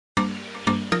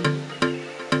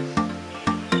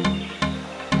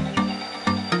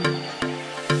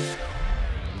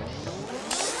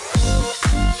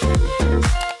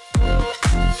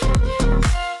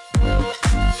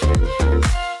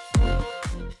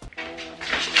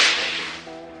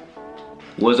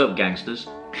What's up, gangsters?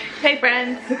 Hey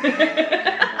friends.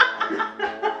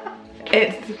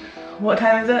 What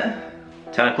time is it?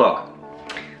 10 o'clock.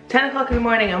 10 o'clock in the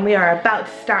morning and we are about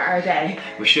to start our day.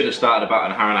 We should have started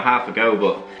about an hour and a half ago,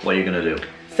 but what are you gonna do?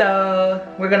 So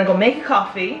we're gonna go make a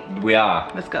coffee. We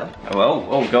are. Let's go.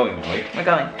 Going, right? We're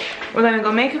going. We're gonna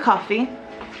go make a coffee.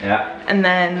 Yeah. And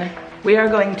then we are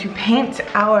going to paint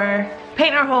our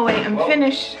hallway and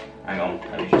finish. Hang on,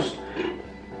 let me just...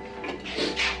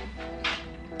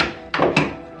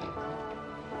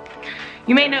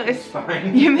 You may notice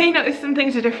some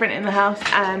things are different in the house,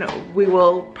 and we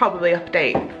will probably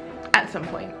update at some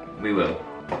point. We will.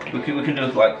 We can do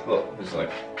like, look,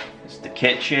 it's the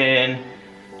kitchen.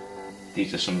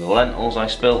 These are some of the lentils I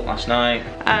spilt last night.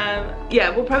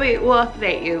 Yeah, we'll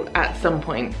update you at some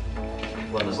point.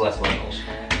 When there's less lentils.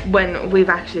 When we've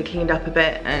actually cleaned up a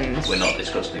bit and... We're not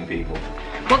disgusting people.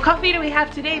 What coffee do we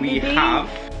have today, We baby?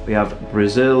 We have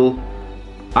Brazil.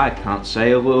 I can't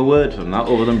say a word from that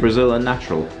other than Brazil and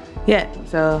natural. Yeah,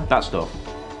 so... That stuff.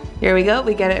 Here we go.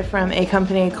 We get it from a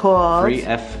company called...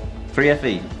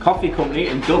 3FE. Coffee company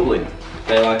in Dublin.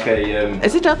 They're like a...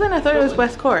 Is it Dublin? I thought it was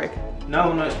West Cork.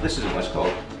 No, this isn't West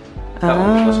Cork. That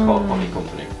one's West Cork Coffee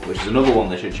Company, which is another one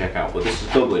they should check out. But this is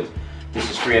Dublin. This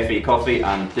is 3FE coffee,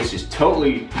 and this is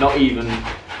totally not even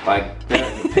like they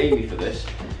don't even pay me for this.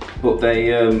 But they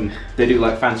do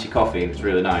like fancy coffee, and it's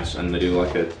really nice. And they do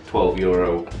like a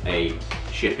 €12 a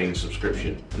shipping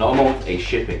subscription, not a month, a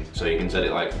shipping. So you can set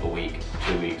it like a week,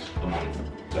 2 weeks, a month.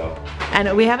 So.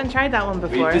 And we haven't tried that one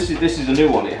before. This is a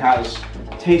new one. It has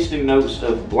tasting notes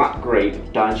of black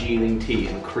grape, Darjeeling tea,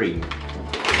 and cream.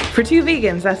 For two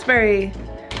vegans, that's very...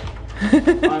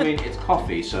 I mean, it's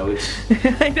coffee, so it's...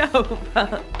 I know,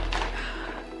 but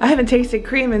I haven't tasted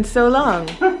cream in so long.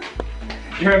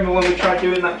 You remember when we tried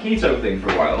doing that keto thing for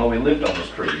a while, and all we lived on was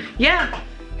cream? Yeah.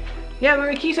 Yeah, we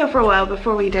were keto for a while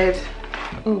before we did.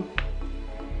 Ooh.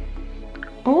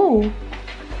 Ooh.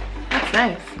 That's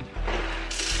nice.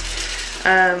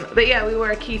 But yeah, we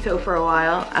were keto for a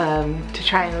while to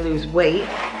try and lose weight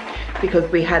because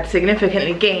we had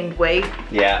significantly gained weight.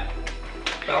 Yeah,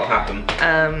 that'll happen.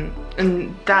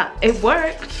 And that, it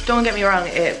worked. Don't get me wrong,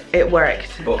 it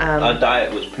worked. But our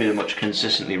diet was pretty much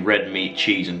consistently red meat,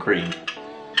 cheese and cream.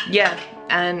 Yeah,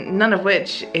 and none of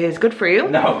which is good for you.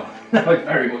 No,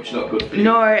 very much not good for you.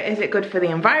 Nor is it good for the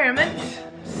environment.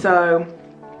 So,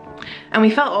 and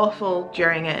we felt awful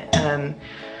during it. And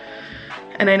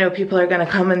I know people are gonna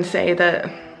come and say that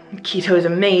keto is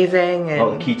amazing.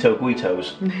 And keto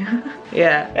guitos.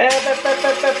 Yeah.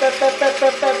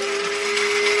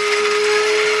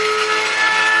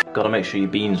 Gotta make sure your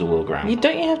beans are well ground.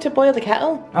 Don't you have to boil the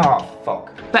kettle? Oh,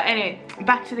 fuck. But anyway,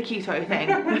 back to the keto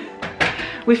thing.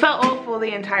 We felt awful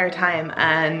the entire time,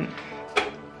 and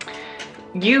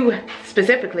you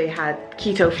specifically had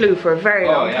keto flu for a very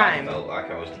long time. I felt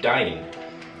like I was dying.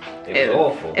 It was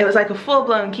awful. It was like a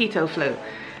full-blown keto flu.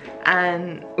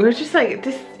 And we were just like,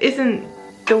 this isn't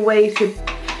the way to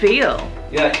feel.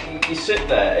 Yeah, you sit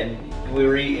there and we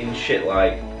were eating shit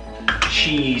like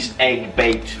cheese, egg,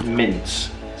 baked mince.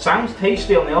 Sounds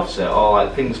tasty on the offset, or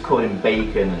like things covered in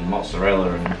bacon and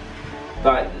mozzarella, and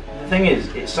like, the thing is,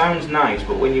 it sounds nice,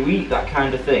 but when you eat that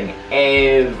kind of thing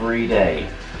every day,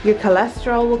 your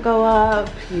cholesterol will go up,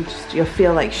 you'll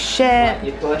feel like shit. Like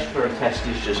your cholesterol test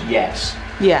is just yes.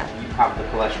 Yeah. You have the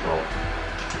cholesterol.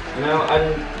 You know,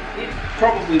 and it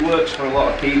probably works for a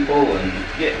lot of people, and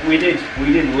yeah, we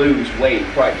did lose weight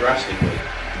quite drastically.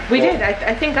 We did.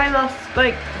 I think I lost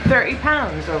like 30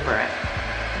 pounds over it.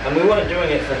 And we weren't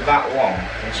doing it for that long,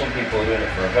 and some people are doing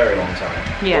it for a very long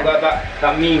time. Yeah. Well,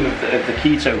 that meme of the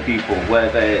keto people,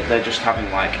 where they're just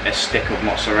having like a stick of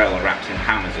mozzarella wrapped in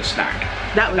ham as a snack.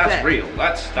 That's real.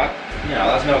 That's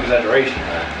no exaggeration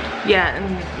there. Yeah,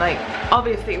 and like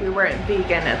obviously we weren't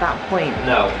vegan at that point.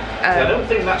 No, I don't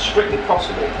think that's strictly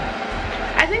possible.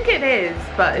 I think it is,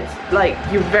 but it's like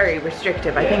you're very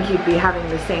restrictive. Yeah. I think you'd be having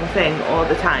the same thing all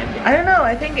the time. I don't know.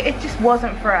 I think it just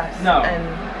wasn't for us. No.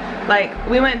 And like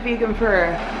we went vegan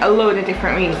for a load of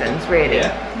different reasons, really.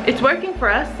 Yeah. It's working for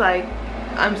us. Like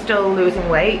I'm still losing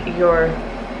weight. I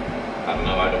don't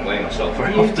know. I don't weigh myself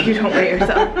very often. You don't weigh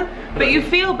yourself, but you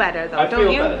feel better though,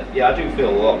 don't you? I feel better. Yeah, I do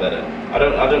feel a lot better. I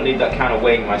don't need that kind of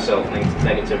weighing myself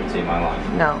negativity in my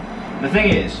life. No. The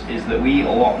thing is that we eat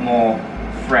a lot more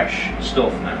fresh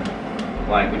stuff now.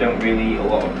 Like we don't really eat a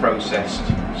lot of processed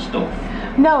stuff.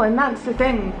 No, and that's the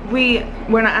thing.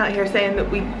 We're not out here saying that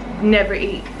we never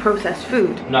eat processed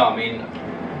food. No, I mean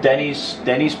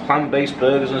Denny's plant-based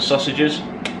burgers and sausages.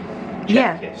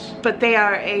 Yeah, but they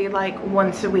are a like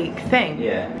once a week thing.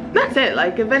 Yeah. That's it.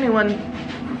 Like if anyone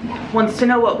wants to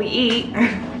know what we eat,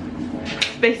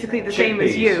 basically the same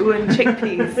as you, and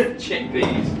chickpeas.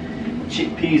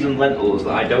 Chickpeas and lentils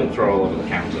that I don't throw all over the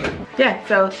counter. Yeah,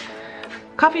 so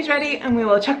coffee's ready and we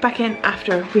will check back in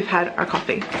after we've had our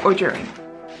coffee, or during.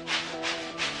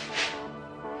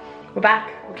 We're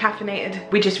back, we're caffeinated.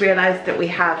 We just realized that we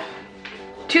have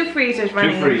two freezers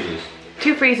running.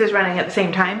 Two freezers running at the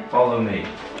same time. Follow me.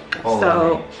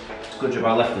 Follow me. It's a good job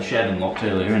I left the shed unlocked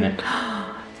earlier, innit?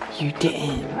 You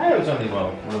didn't. I was only when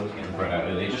I was getting bread out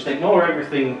earlier. Just ignore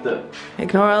everything that...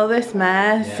 Ignore all this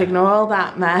mess, ignore all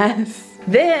that mess.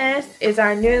 This is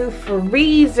our new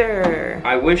freezer.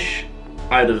 I wish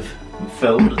I'd have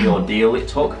filmed the ordeal it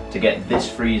took to get this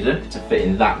freezer to fit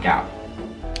in that gap.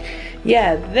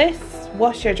 Yeah, this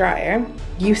washer dryer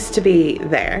used to be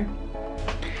there.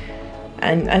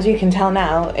 And as you can tell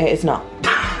now, it is not.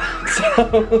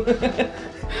 So...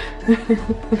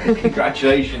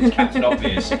 Congratulations, Captain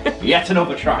Obvious. Yet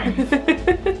another triumph.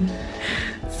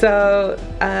 So,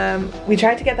 we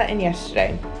tried to get that in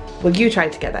yesterday. Well, you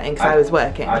tried to get that in because I was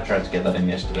working. I tried to get that in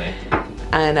yesterday.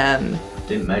 And,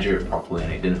 didn't measure it properly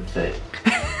and it didn't fit.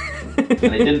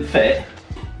 And it didn't fit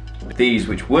with these,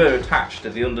 which were attached to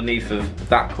the underneath of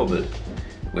that cupboard,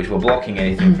 which were blocking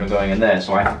anything from going in there.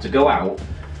 So I had to go out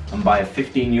and buy a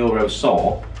 €15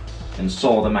 saw and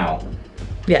saw them out.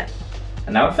 Yeah.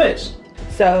 And now it fits.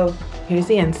 So, here's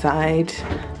the inside.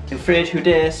 In fridge, who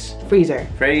dis? Freezer.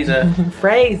 Freezer.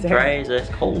 Freezer. Freezer. It's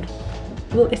cold.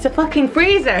 Well, it's a fucking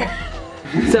freezer.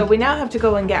 So we now have to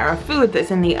go and get our food that's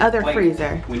in the other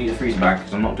freezer. We need a freezer back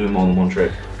because I'm not doing more than one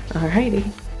trip. Alrighty.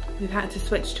 We've had to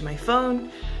switch to my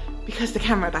phone because the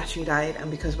camera battery died, and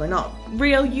because we're not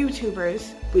real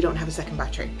YouTubers, we don't have a second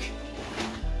battery.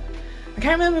 I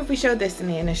can't remember if we showed this in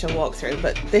the initial walkthrough,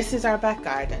 but this is our back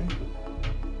garden.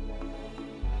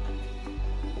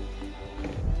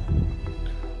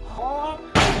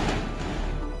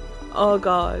 Oh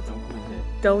god.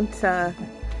 Don't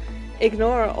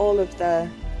ignore all of the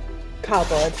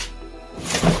cardboard.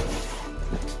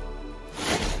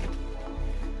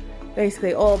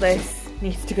 Basically all this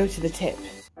needs to go to the tip.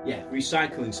 Yeah,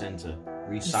 recycling centre.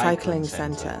 Recycling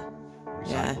centre.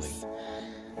 Yes.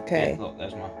 Okay. Yeah, look,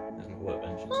 there's my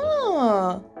workbench.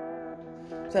 Oh.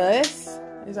 So this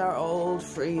is our old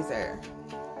freezer.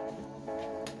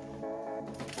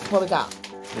 What we got?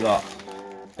 We got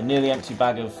a nearly empty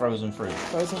bag of frozen fruit.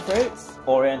 Frozen fruits.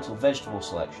 Oriental vegetable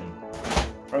selection.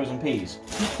 Frozen peas.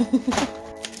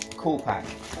 Cool pack.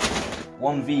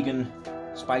 One vegan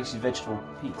spicy vegetable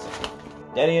pizza.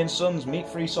 Daddy & Sons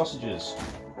meat-free sausages.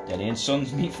 Daddy &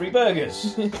 Sons meat-free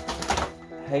burgers.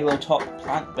 Halo Top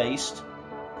plant-based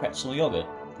pretzel yogurt.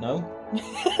 No?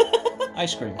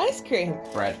 Ice cream. Ice cream.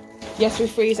 Bread. Yes, we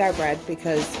freeze our bread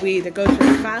because we either go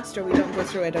through it fast or we don't go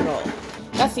through it at all.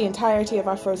 That's the entirety of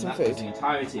our frozen food. That's the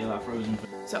entirety of our frozen food.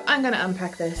 So I'm gonna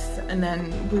unpack this and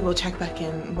then we will check back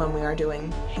in when we are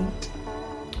doing paint.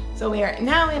 So we are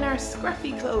now in our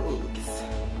scruffy clothes.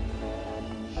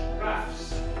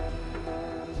 Crafts.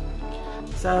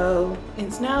 So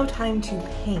it's now time to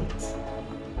paint.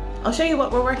 I'll show you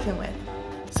what we're working with.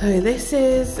 So this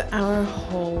is our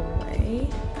hallway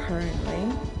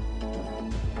currently.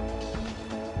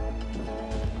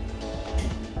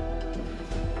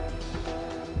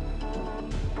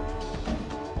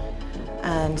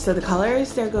 And so the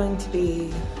colors, they're going to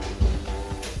be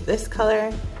this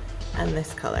color and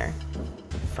this color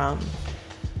from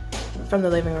the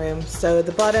living room. So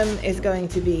the bottom is going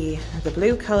to be the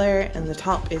blue color and the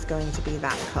top is going to be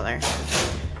that color.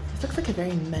 This looks like a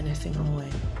very menacing hallway.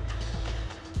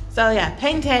 So yeah,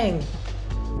 painting.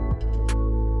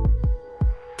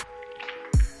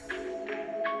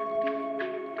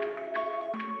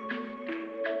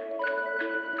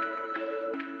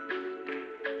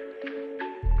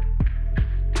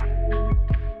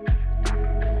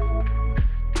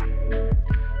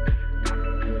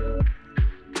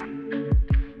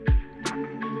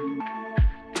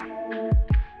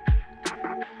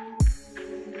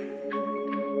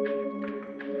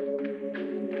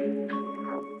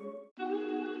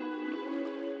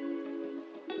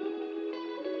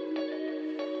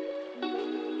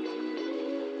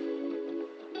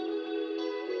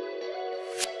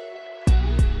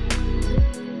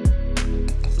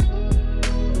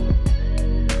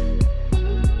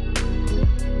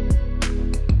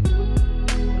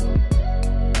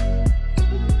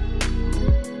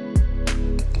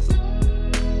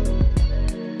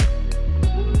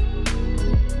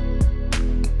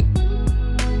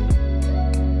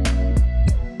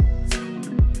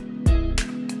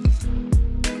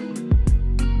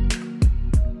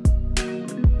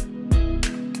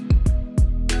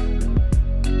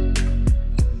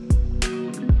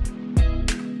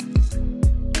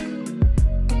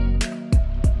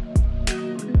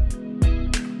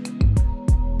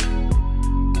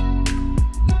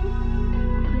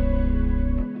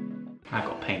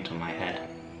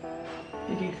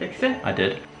 I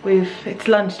did. It's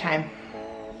lunchtime.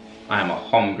 I am a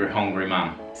hungry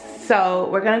man. So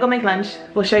we're gonna go make lunch.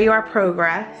 We'll show you our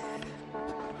progress.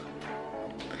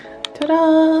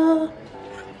 Ta-da!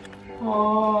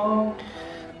 Oh.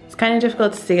 It's kind of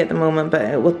difficult to see at the moment, but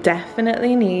it will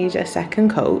definitely need a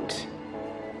second coat.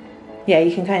 Yeah,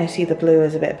 you can kind of see the blue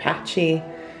is a bit patchy.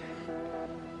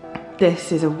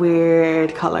 This is a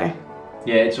weird colour.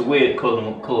 Yeah, it's a weird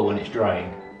colour when it's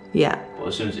drying. Yeah. But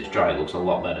as soon as it's dry, it looks a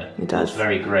lot better. It does. It's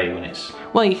very grey when it's...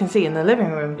 Well, you can see in the living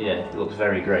room. Yeah, it looks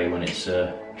very grey when it's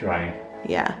drying.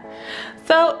 Yeah.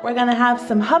 So we're gonna have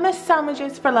some hummus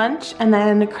sandwiches for lunch, and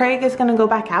then Craig is gonna go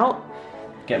back out.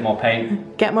 Get more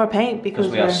paint. Get more paint because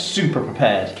we are super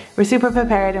prepared. We're super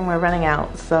prepared and we're running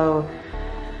out. So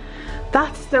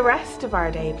that's the rest of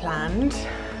our day planned.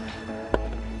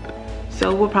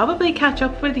 So we'll probably catch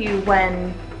up with you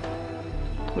when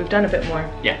we've done a bit more.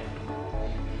 Yeah.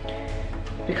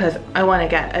 Because I want to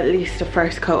get at least a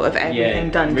first coat of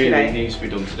everything done today. Yeah, it really needs to be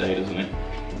done today, doesn't it?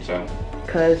 So.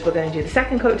 Because we're going to do the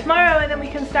second coat tomorrow, and then we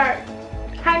can start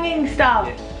hanging stuff.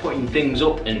 Yeah, putting things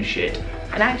up and shit.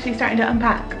 And actually starting to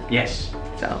unpack. Yes.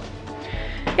 So,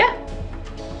 yeah.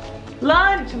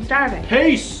 Lunch, I'm starving.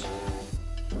 Peace!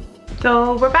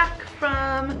 So we're back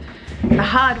from the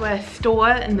hardware store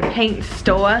and the paint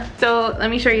store. So let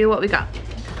me show you what we got.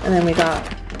 And then we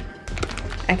got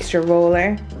extra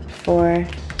roller for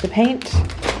the paint.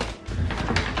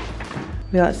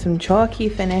 We got some chalky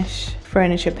finish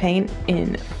furniture paint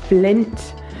in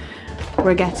Flint.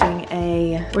 We're getting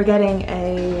a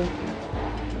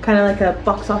kind of like a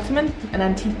box ottoman, an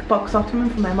antique box ottoman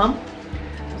from my mum.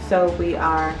 So we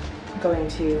are going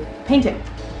to paint it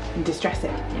and distress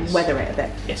it and weather it a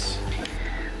bit. Yes.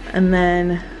 And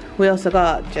then we also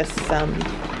got just some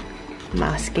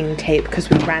masking tape because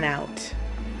we ran out.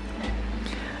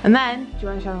 And then, do you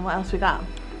want to show them what else we got?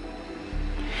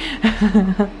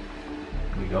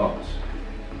 We got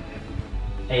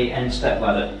a end-step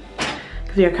ladder.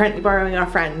 Because we are currently borrowing our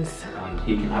friends. And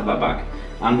he can have that back.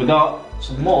 And we got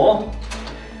some more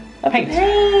paint.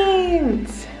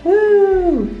 Paint!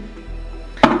 Woo!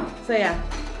 So yeah.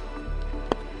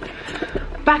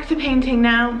 Back to painting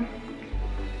now.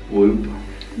 Whoop.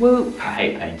 Whoop. I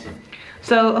hate painting.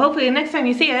 So hopefully next time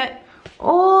you see it,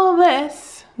 all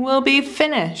this will be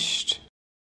finished.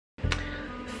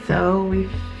 So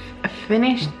we've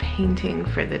finished painting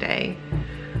for the day.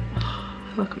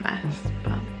 Look a mess,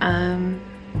 but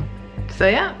so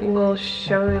yeah, I'll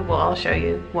show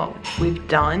you what we've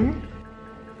done.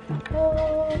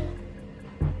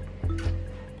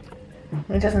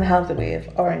 It doesn't help that we have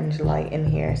orange light in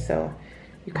here, so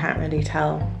you can't really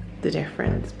tell the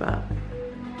difference, but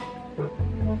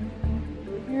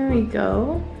here we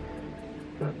go.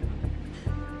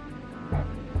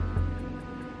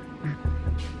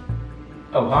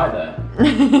 Oh, hi there.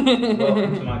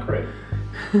 Welcome to my crib.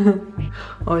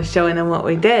 I was showing them what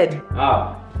we did.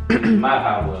 Ah, mad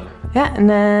hard work. Yeah, and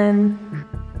then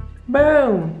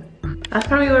boom. That's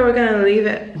probably where we're gonna leave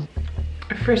it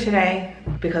for today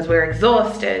because we're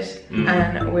exhausted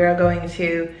and we're going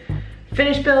to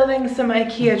finish building some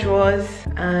IKEA drawers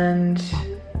and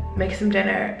make some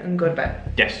dinner and go to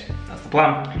bed. Yes, that's the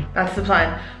plan. That's the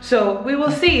plan. So we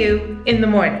will see you in the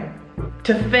morning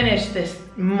to finish this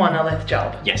monolith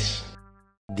job. Yes.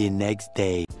 The next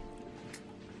day.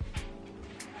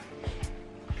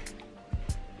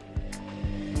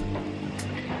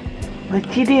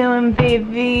 What you doing,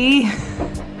 baby?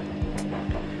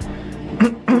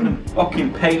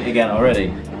 Fucking paint again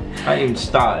already. I ain't even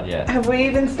started yet. Have we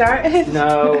even started?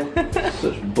 No.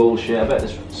 Such bullshit. I bet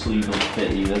this sleeve won't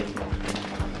fit either.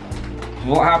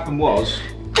 What happened was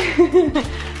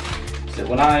that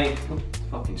when I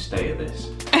fucking stay at this.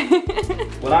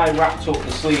 When I wrapped up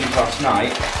the sleeve last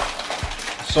night,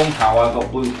 somehow I got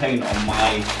blue paint on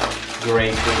my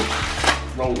grey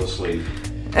roller sleeve.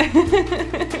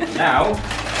 Now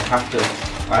I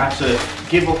have to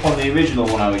give up on the original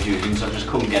one I was using, so I just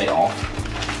couldn't get it off.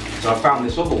 So I found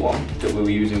this other one that we were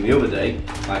using the other day,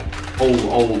 like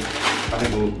old. I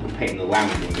think we were painting the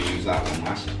lounge when we used that one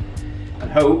last.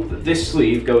 And hope that this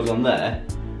sleeve goes on there.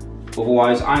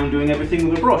 Otherwise, I'm doing everything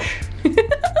with a brush.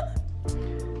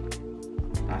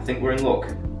 I think we're in luck.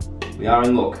 We are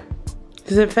in luck.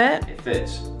 Does it fit? It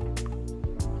fits.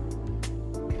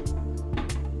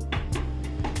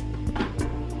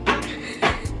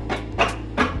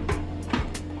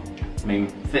 I mean,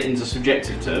 fitting's a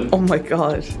subjective term. Oh my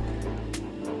god.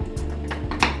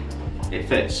 It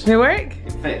fits. Did it work?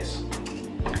 It fits.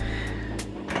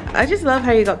 I just love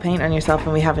how you got paint on yourself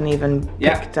and we haven't even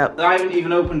picked up. I haven't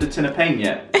even opened a tin of paint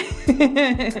yet.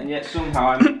 And yet somehow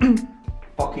I'm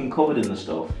fucking covered in the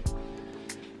stuff.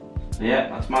 Yeah,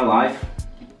 that's my life.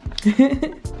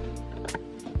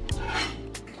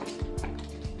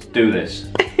 Do this.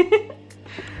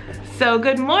 So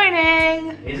good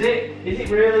morning. Is it? Is it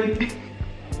really?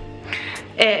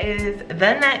 It is the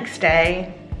next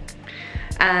day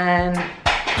and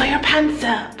pull your pants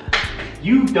up.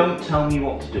 You don't tell me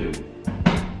what to do.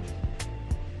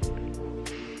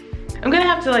 I'm gonna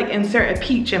have to like insert a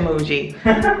peach emoji.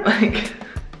 Like,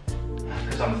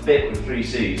 because I'm fit with 3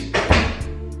 C's.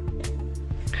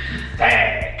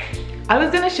 Tack. I was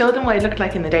gonna show them what it looked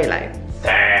like in the daylight.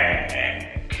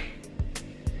 Tack.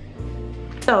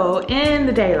 So in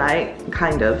the daylight,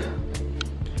 kind of,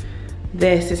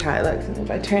 this is how it looks. And if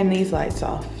I turn these lights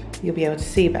off, you'll be able to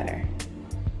see better.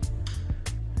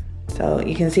 So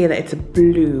you can see that it's a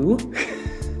blue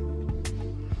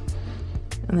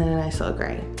and then a nice little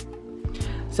gray.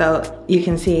 So you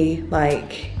can see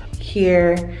like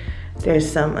here, there's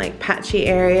some like patchy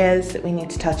areas that we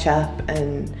need to touch up,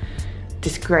 and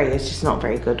this gray is just not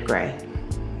very good gray.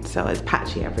 So it's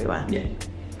patchy everywhere. Yeah.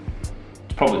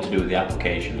 It's probably to do with the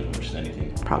application as much as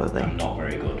anything. Probably. I'm not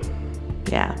very good.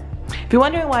 Yeah. If you're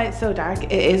wondering why it's so dark,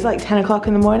 it is like 10 o'clock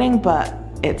in the morning, but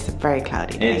it's a very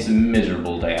cloudy day. It's a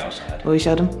miserable day outside. Will we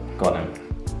show them? Got him.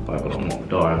 But I've got to unlock the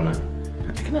door, haven't I?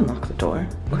 I can unlock the door.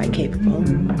 Quite capable.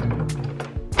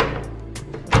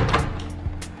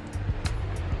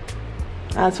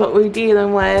 That's what we're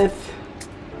dealing with.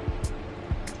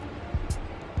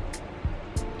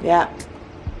 Yeah.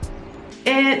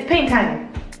 It's paint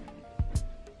time.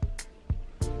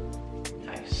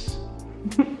 Nice.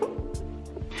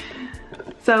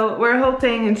 So we're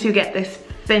hoping to get this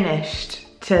finished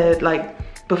to like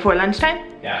before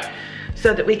lunchtime. Yeah.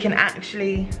 So that we can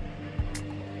actually,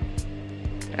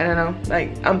 I don't know,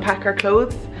 like unpack our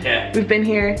clothes. Yeah. We've been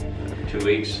here 2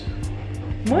 weeks.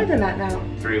 more than that now.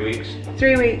 3 weeks.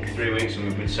 3 weeks. 3 weeks, and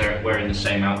we've been wearing the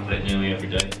same outfit nearly every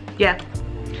day. Yeah.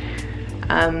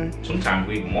 Sometimes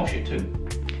we even wash it too.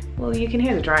 Well, you can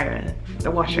hear the dryer in it,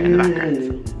 the washer in the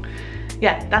background.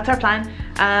 Yeah, that's our plan.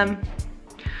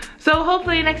 So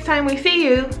hopefully next time we see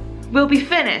you, we'll be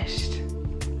finished.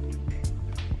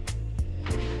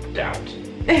 Doubt.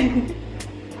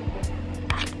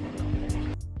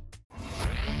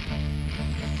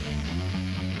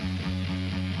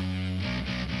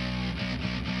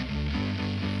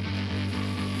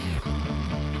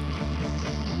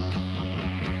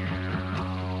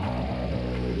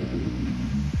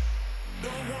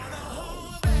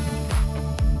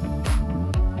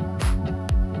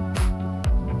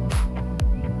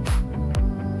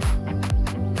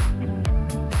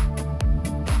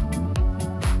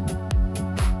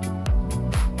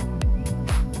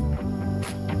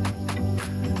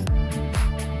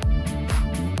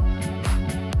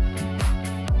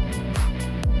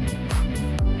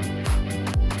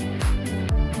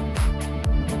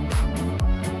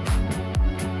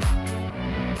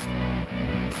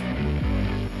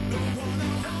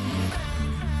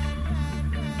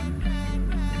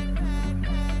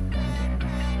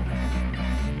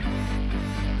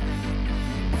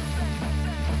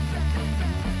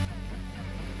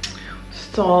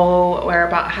 So we're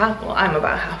about I'm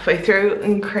about halfway through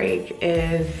and Craig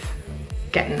is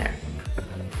getting there.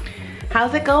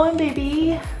 How's it going,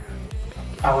 baby?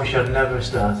 I wish I'd never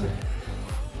started.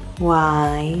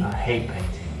 Why? I hate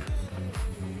painting.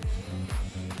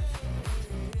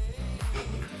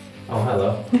 Oh,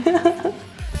 hello.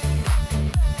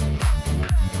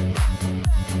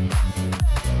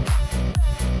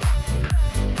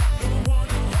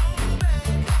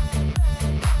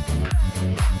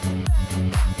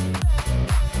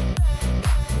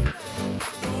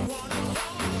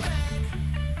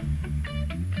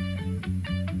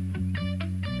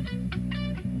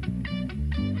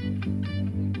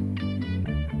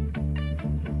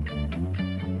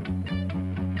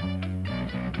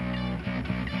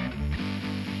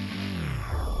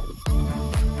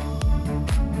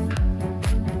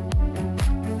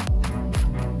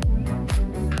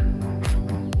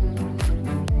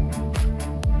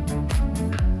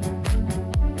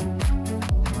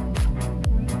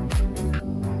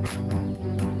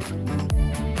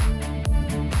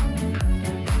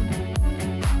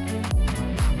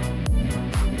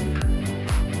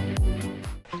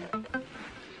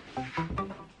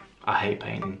 I hate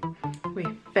painting. We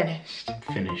finished.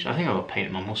 Finished. I think I've got paint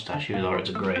in my moustache, even though it's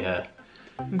a grey hair.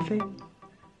 Let's see.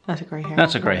 That's a grey hair.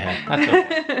 That's a grey hair. That's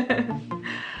a...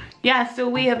 Yeah, so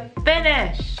we have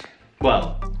finished.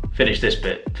 Well, finish this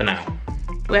bit for now.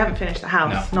 We haven't finished the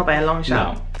house, No. not by a long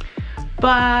shot. No.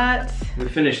 But We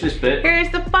finished this bit. here's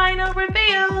the final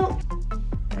reveal.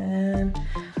 And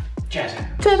Jazz.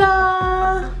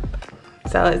 ta-da!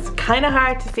 So it's kind of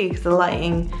hard to see because the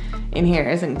lighting in here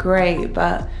isn't great,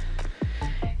 but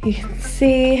you can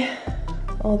see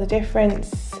all the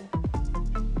different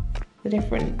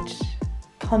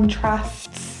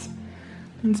contrasts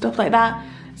and stuff like that.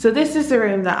 So this is the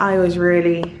room that I was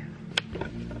really,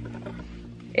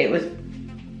 it was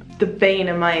the bane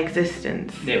of my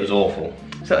existence. It was awful.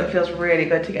 So it feels really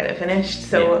good to get it finished.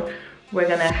 So yeah. We're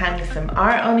gonna hang some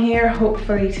art on here,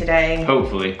 hopefully today.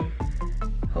 Hopefully.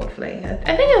 Hopefully.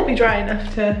 I think it'll be dry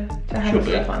enough to hang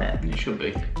stuff on it. It should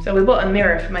be. So we bought a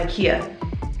mirror from IKEA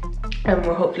and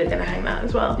we're hopefully gonna hang that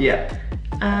as well. Yeah.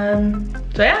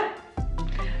 So yeah,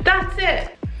 that's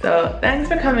it. So thanks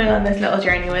for coming on this little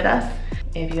journey with us.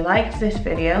 If you liked this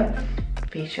video,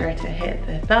 be sure to hit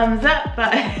the thumbs up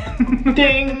button.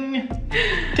 Ding,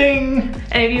 ding.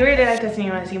 And if you really liked us and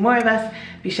you want to see more of us,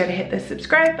 be sure to hit the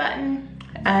subscribe button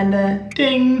and the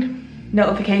ding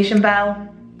notification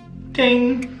bell,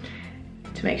 ding,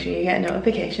 to make sure you get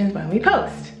notifications when we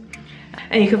post.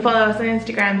 And you can follow us on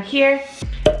Instagram here.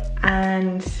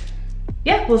 And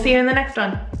yeah, we'll see you in the next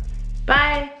one.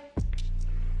 Bye.